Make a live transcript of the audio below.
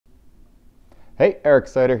Hey, Eric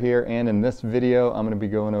Sider here, and in this video I'm going to be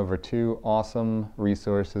going over two awesome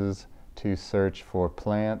resources to search for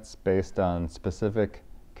plants based on specific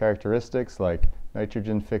characteristics like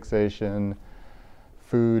nitrogen fixation,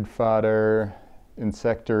 food fodder,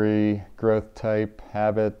 insectary, growth type,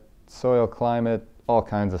 habit, soil climate, all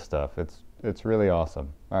kinds of stuff. It's really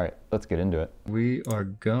awesome. All right, let's get into it. We are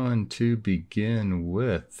going to begin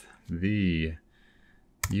with the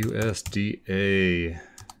USDA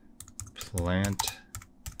plant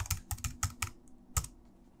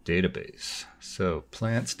database. So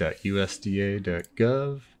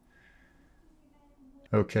plants.usda.gov.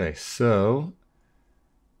 Okay, so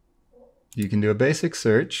you can do a basic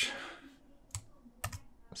search.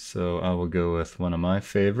 So I will go with one of my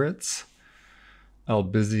favorites,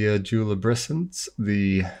 Albizia julibriscens,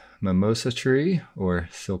 the mimosa tree or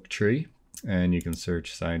silk tree. And you can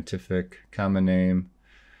search scientific, common name,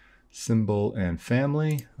 symbol, and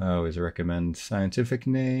family. I always recommend scientific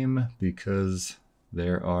name because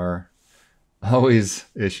there are always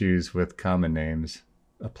issues with common names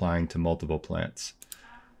applying to multiple plants.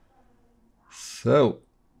 So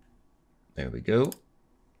there we go.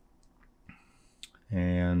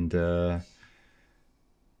 And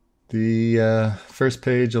the first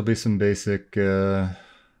page will be some basic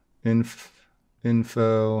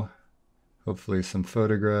info, hopefully some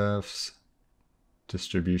photographs,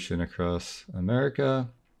 distribution across America.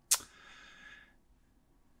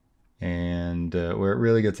 And where it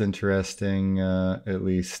really gets interesting, at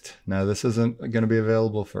least now, this isn't going to be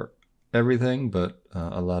available for everything, but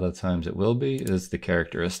a lot of times it will be, is the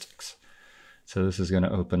characteristics. So this is going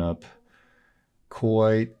to open up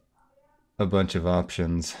quite a bunch of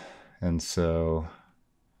options. And so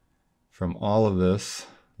from all of this,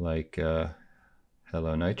 like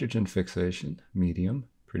hello nitrogen fixation, medium,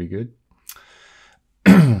 pretty good.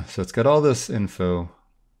 So it's got all this info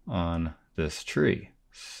on this tree.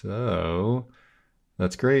 So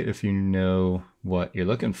that's great if you know what you're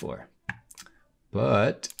looking for.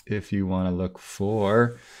 But if you want to look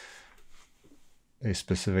for a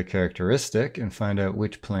specific characteristic and find out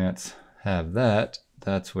which plants have that,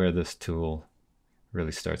 that's where this tool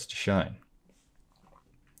really starts to shine.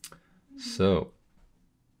 So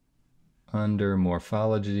under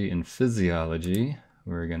morphology and physiology,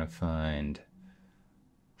 we're going to find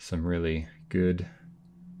some really good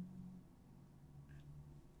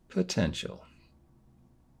potential,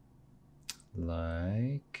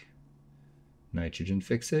 like nitrogen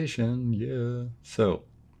fixation. Yeah. So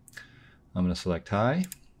I'm going to select high.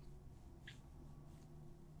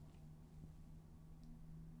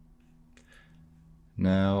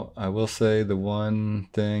 Now I will say the one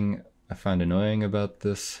thing I find annoying about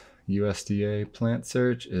this USDA plant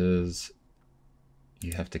search is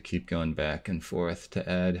you have to keep going back and forth to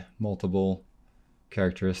add multiple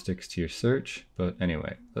characteristics to your search. But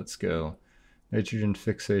anyway, let's go nitrogen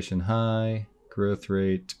fixation high, growth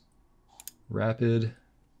rate rapid,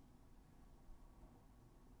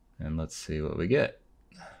 and let's see what we get.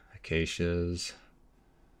 Acacias,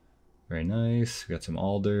 very nice. We got some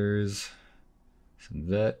alders, some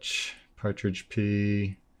vetch, partridge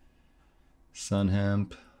pea, sun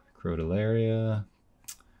hemp, crotalaria,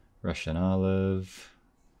 Russian olive,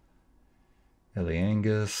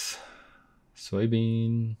 Eliangus,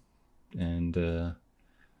 soybean, and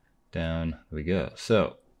down we go.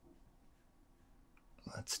 So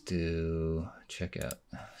let's check out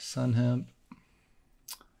sun hemp.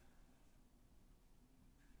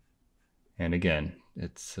 And again,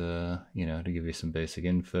 it's to give you some basic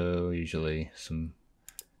info, usually some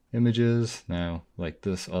images. Now like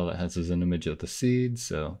this, all it has is an image of the seed,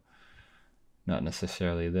 so not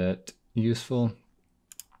necessarily that useful.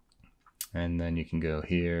 And then you can go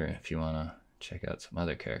here if you want to check out some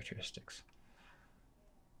other characteristics.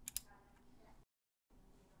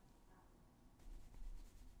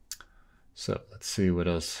 So let's see what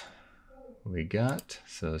else we got.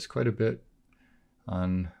 So there's quite a bit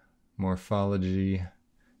on morphology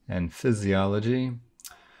and physiology.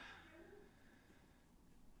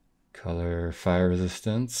 Color, fire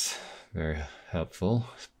resistance, very helpful,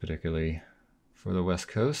 particularly for the West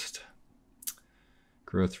Coast.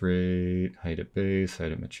 Growth rate, height at base,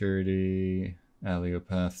 height at maturity,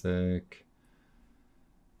 allelopathic,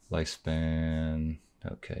 lifespan,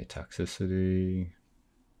 okay, toxicity.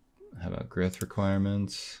 How about growth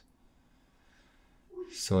requirements?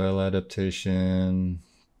 Soil adaptation,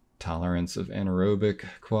 tolerance of anaerobic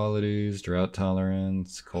qualities, drought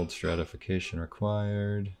tolerance, cold stratification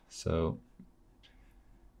required. So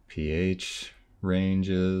pH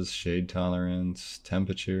ranges, shade tolerance,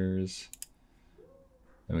 temperatures.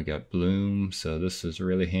 Then we got bloom. So this is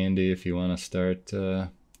really handy if you want to start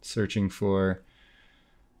searching for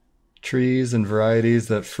trees and varieties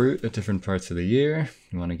that fruit at different parts of the year.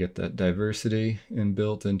 You want to get that diversity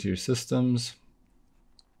inbuilt into your systems.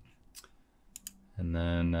 And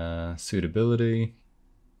then suitability,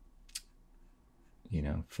 you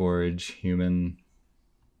know, forage, human,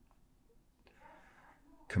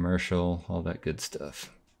 commercial, all that good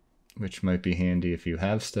stuff, which might be handy if you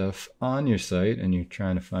have stuff on your site and you're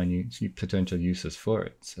trying to find potential uses for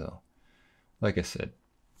it. So, like I said,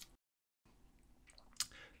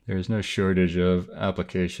 there's no shortage of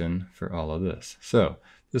application for all of this. So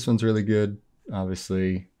this one's really good.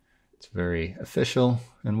 Obviously, it's very official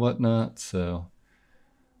and whatnot. So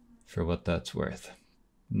for what that's worth.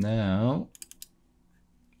 Now,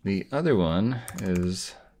 the other one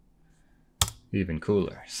is even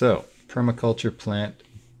cooler. So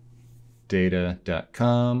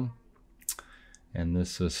permacultureplantdata.com. And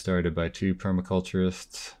this was started by two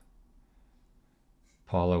permaculturists,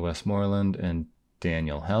 Paula Westmoreland and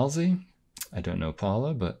Daniel Halsey. I don't know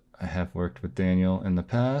Paula, but I have worked with Daniel in the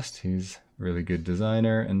past. He's a really good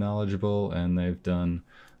designer and knowledgeable, and they've done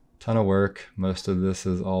a ton of work. Most of this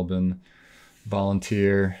has all been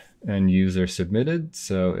volunteer and user submitted.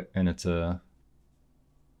 So, and it's a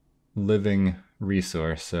living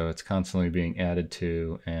resource, so it's constantly being added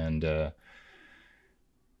to, and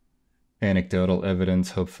anecdotal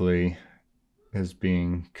evidence hopefully is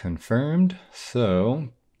being confirmed. So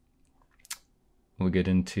we'll get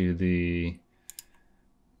into the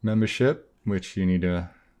membership, which you need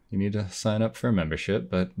to sign up for a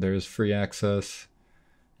membership, but there's free access,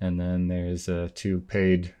 and then there's two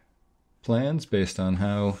paid plans based on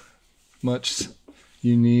how much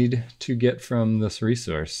you need to get from this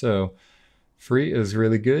resource. So free is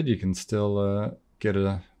really good. You can still get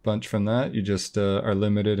a bunch from that. You just are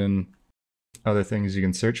limited in other things you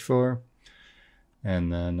can search for.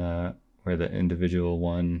 And then where the individual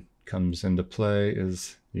one comes into play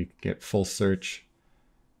is you get full search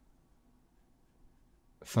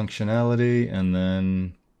functionality, and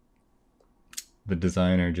then the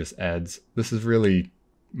designer just adds, this is really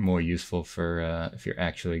more useful for if you're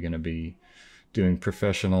actually going to be doing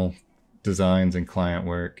professional designs and client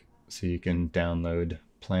work, so you can download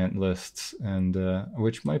plant lists, and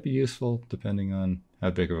which might be useful depending on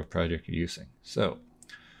how big of a project you're using. So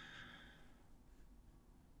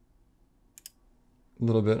a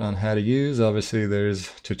little bit on how to use. Obviously there's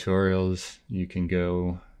tutorials, you can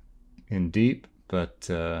go in deep, but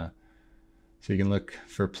so you can look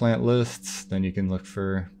for plant lists, then you can look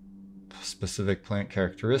for specific plant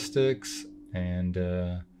characteristics and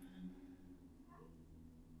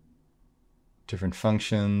different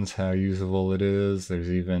functions, how usable it is. There's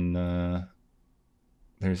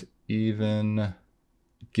even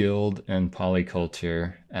guild and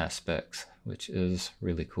polyculture aspects, which is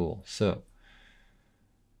really cool. So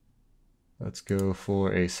let's go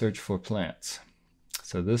for a search for plants.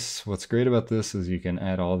 So this, what's great about this is you can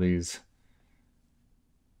add all these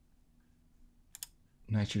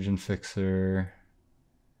nitrogen fixer,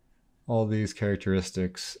 all these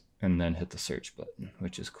characteristics, and then hit the search button,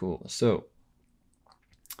 which is cool. So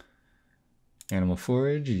animal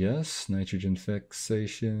forage, yes. Nitrogen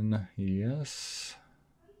fixation, yes.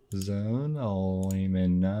 Zone, I'll aim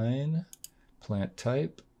in 9. Plant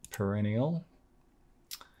type, perennial.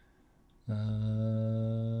 How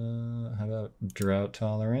about drought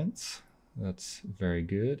tolerance? That's very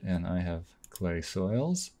good. And I have clay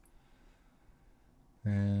soils.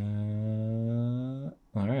 All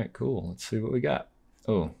right, cool. Let's see what we got.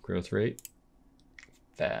 Oh, growth rate,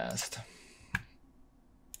 fast.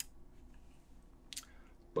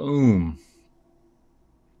 Boom.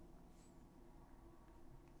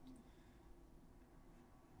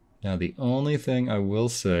 Now the only thing I will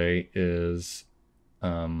say is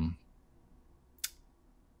if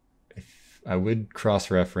I would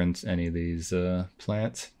cross-reference any of these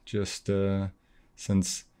plants, just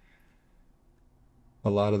since a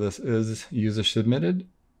lot of this is user submitted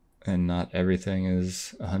and not everything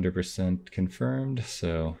is 100% confirmed.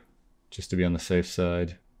 So just to be on the safe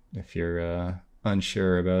side, if you're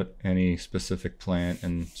unsure about any specific plant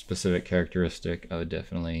and specific characteristic, I would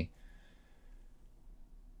definitely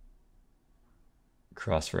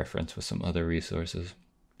cross-reference with some other resources,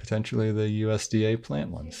 potentially the USDA plant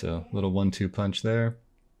one. So a little 1-2 punch there.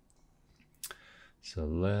 So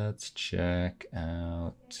let's check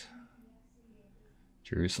out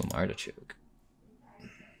Jerusalem artichoke.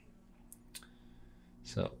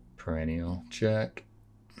 So perennial, check.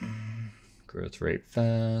 Growth rate,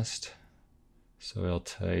 fast. Soil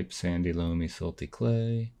type, sandy, loamy, salty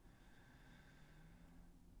clay.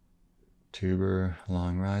 Tuber,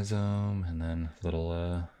 long rhizome, and then a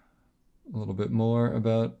little bit more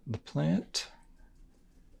about the plant.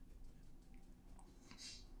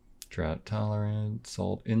 drought tolerant,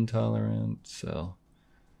 salt intolerant, so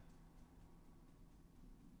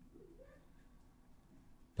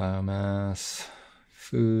biomass,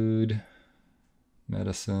 food,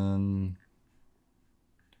 medicine,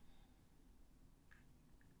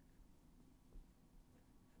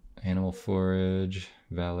 animal forage,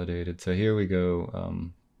 validated. So here we go.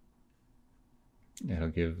 It'll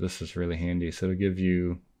give, this is really handy. So it'll give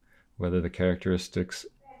you whether the characteristics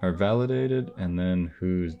are validated and then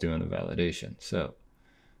who's doing the validation. So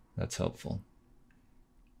that's helpful.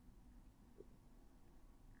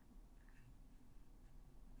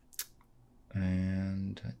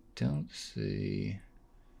 And I don't see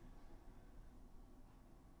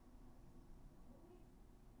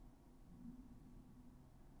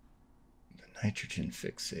the nitrogen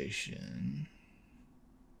fixation.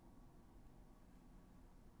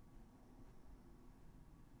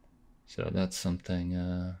 So that's something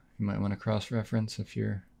you might want to cross-reference if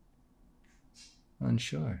you're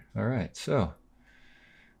unsure. All right, so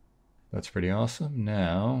that's pretty awesome.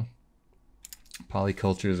 Now,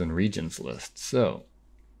 polycultures and regions list. So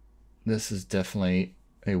this is definitely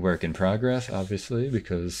a work in progress, obviously,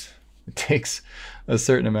 because it takes a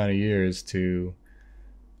certain amount of years to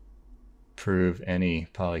prove any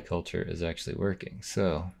polyculture is actually working.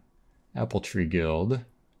 So Apple Tree Guild,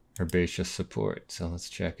 herbaceous support. So let's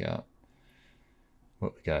check out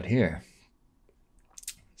what we got here.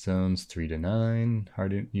 Zones 3 to 9,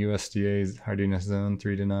 USDA's hardiness zone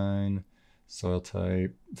 3 to 9, soil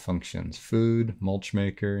type, functions, food, mulch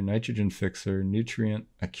maker, nitrogen fixer, nutrient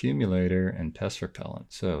accumulator, and pest repellent.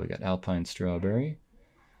 So we got alpine strawberry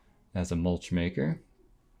as a mulch maker,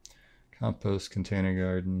 compost container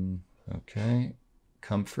garden, okay,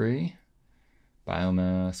 comfrey,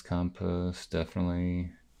 biomass, compost, definitely.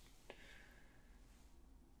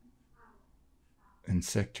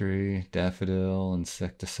 Insectary, daffodil,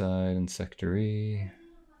 insecticide, insectary,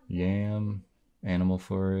 yam, animal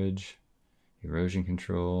forage, erosion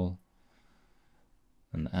control,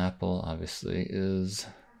 and the apple obviously is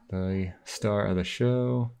the star of the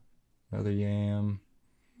show. Another yam,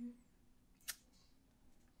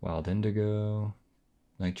 wild indigo,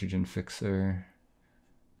 nitrogen fixer,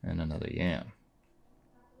 and another yam.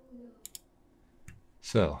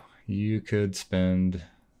 So you could spend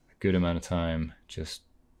good amount of time just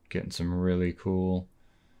getting some really cool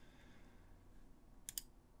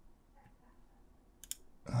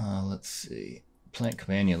let's see, plant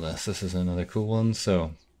companion list. This is another cool one.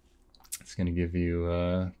 So it's going to give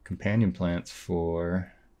you companion plants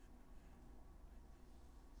for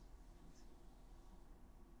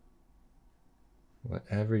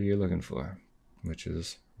whatever you're looking for, which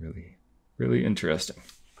is really interesting.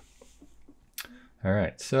 All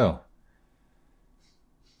right, so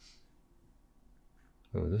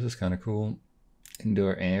oh, this is kind of cool.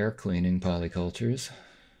 Indoor air cleaning polycultures.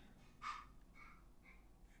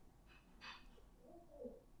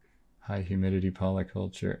 High humidity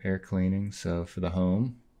polyculture, air cleaning, so for the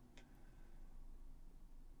home.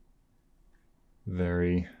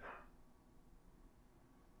 Very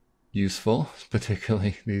useful,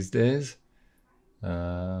 particularly these days.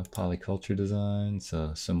 Polyculture design,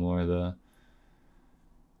 so some more of the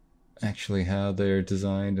actually how they're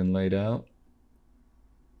designed and laid out,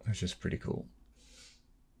 which is pretty cool.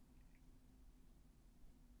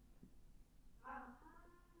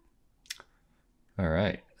 All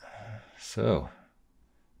right, so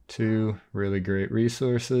 2 really great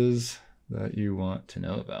resources that you want to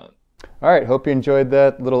know about. All right, hope you enjoyed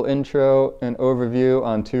that little intro and overview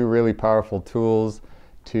on 2 really powerful tools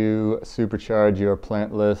to supercharge your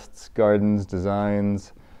plant lists, gardens,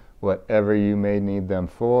 designs, whatever you may need them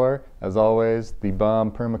for. As always, the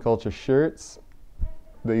bomb permaculture shirts.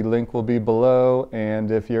 The link will be below,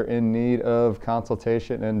 and if you're in need of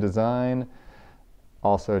consultation and design,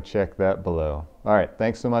 also check that below. All right,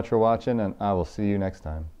 thanks so much for watching, and I will see you next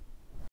time.